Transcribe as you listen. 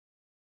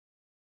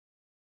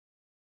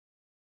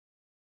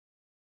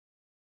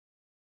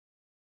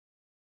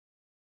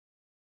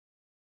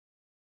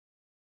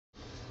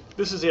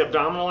This is the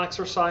abdominal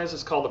exercise.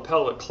 It's called the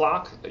pelvic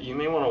clock. You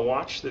may want to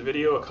watch the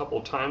video a couple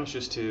of times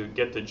just to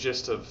get the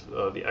gist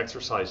of the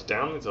exercise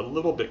down. It's a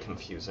little bit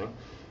confusing.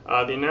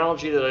 The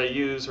analogy that I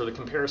use, or the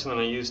comparison that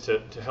I use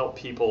to help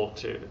people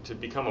to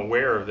become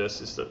aware of this,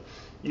 is to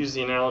use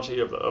the analogy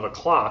of a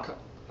clock,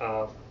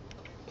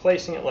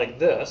 placing it like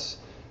this,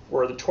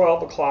 where the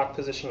 12 o'clock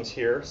position is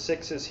here,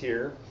 6 is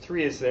here,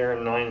 3 is there,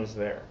 and 9 is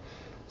there.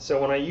 So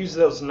when I use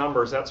those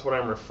numbers, that's what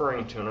I'm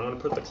referring to, and I'm going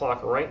to put the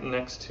clock right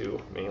next to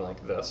me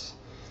like this.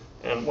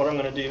 And what I'm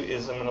going to do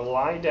is I'm going to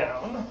lie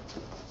down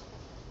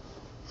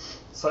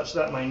such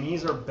that my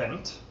knees are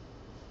bent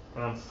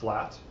and I'm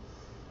flat.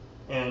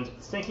 And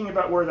thinking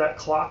about where that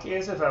clock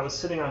is, if I was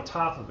sitting on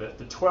top of it,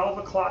 the 12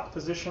 o'clock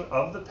position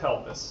of the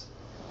pelvis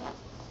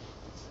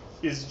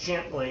is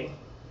gently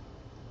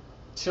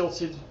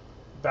tilted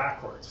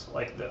backwards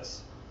like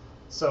this.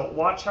 So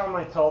watch how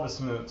my pelvis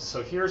moves.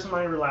 So here's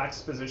my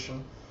relaxed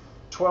position.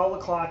 12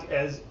 o'clock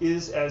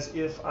is as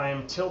if I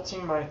am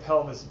tilting my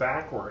pelvis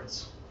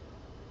backwards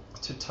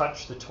to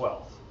touch the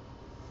 12.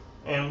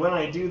 And when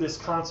I do this,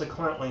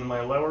 consequently,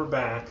 my lower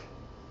back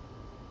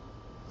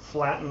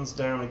flattens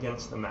down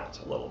against the mat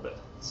a little bit.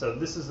 So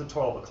this is the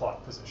 12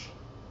 o'clock position.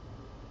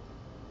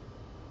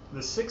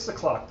 The 6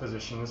 o'clock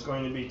position is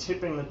going to be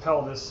tipping the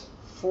pelvis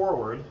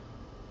forward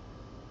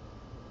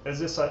as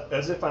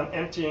if I'm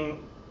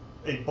emptying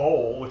a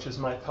bowl, which is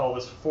my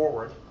pelvis,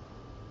 forward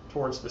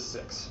towards the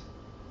 6.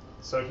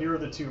 So here are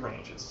the two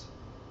ranges.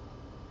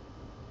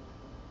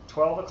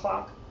 12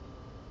 o'clock,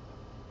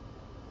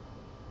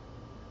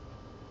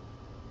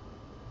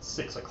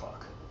 6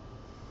 o'clock.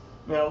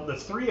 Now the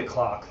 3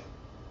 o'clock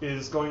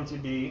is going to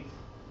be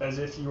as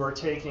if you are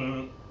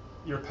taking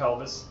your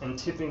pelvis and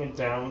tipping it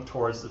down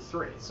towards the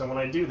 3. So when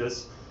I do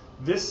this,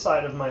 this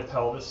side of my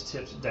pelvis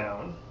tips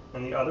down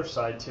and the other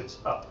side tips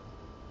up.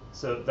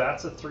 So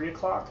that's a 3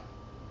 o'clock.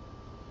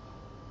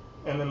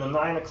 And then the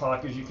 9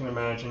 o'clock, as you can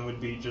imagine, would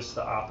be just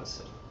the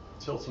opposite,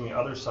 tilting the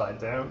other side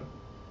down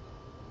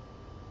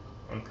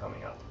and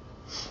coming up.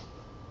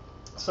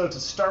 So to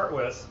start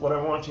with, what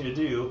I want you to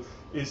do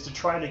is to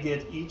try to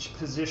get each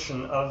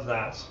position of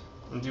that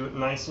and do it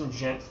nice and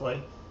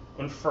gently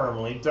and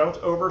firmly. Don't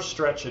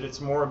overstretch it.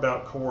 It's more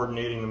about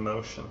coordinating the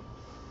motion.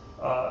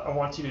 I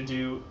want you to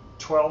do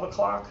 12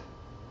 o'clock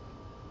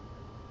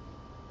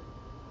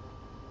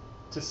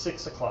to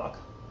 6 o'clock.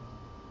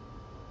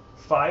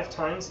 5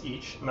 times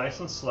each,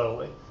 nice and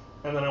slowly,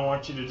 and then I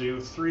want you to do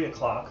 3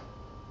 o'clock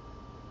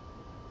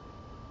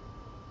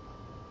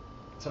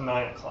to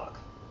 9 o'clock,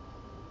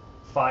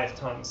 5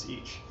 times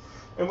each.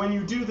 And when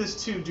you do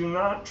this too, do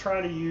not try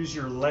to use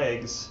your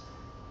legs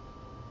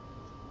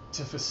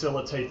to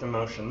facilitate the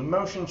motion. The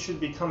motion should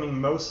be coming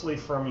mostly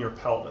from your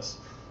pelvis.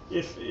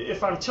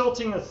 If I'm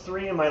tilting the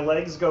 3 and my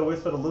legs go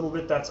with it a little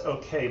bit, that's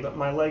okay, but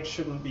my legs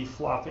shouldn't be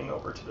flopping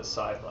over to the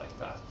side like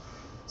that.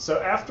 So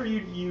after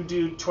you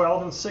do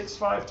 12 and 6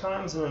 5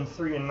 times and then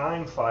 3 and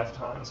 9 5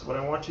 times, what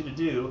I want you to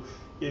do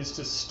is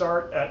to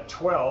start at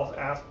 12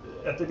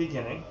 at the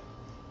beginning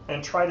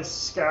and try to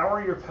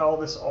scour your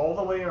pelvis all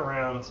the way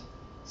around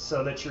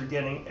so that you're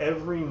getting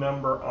every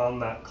number on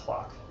that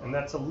clock. And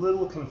that's a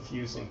little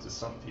confusing to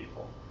some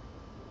people.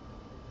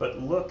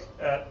 But look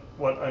at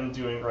what I'm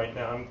doing right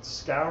now. I'm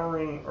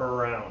scouring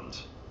around.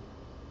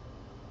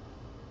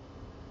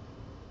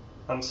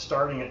 I'm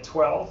starting at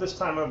 12. This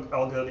time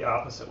I'll go the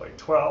opposite way.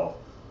 12,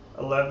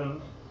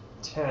 11,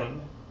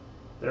 10.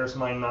 There's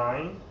my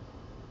 9,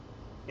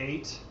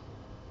 8,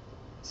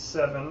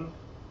 7.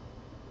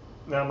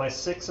 Now my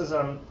 6 is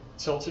I'm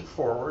tilted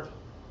forward.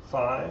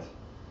 5,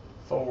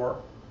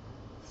 4,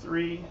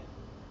 3,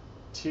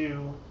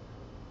 2,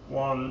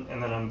 1,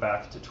 and then I'm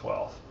back to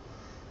 12.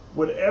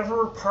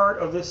 Whatever part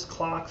of this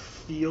clock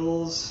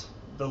feels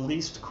the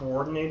least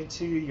coordinated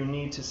to you, you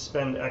need to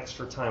spend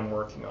extra time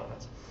working on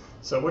it.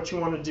 So what you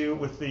want to do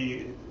with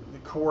the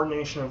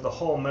coordination of the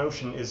whole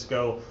motion is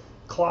go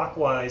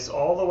clockwise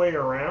all the way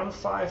around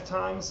 5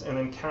 times and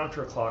then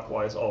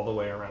counterclockwise all the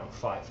way around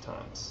 5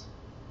 times.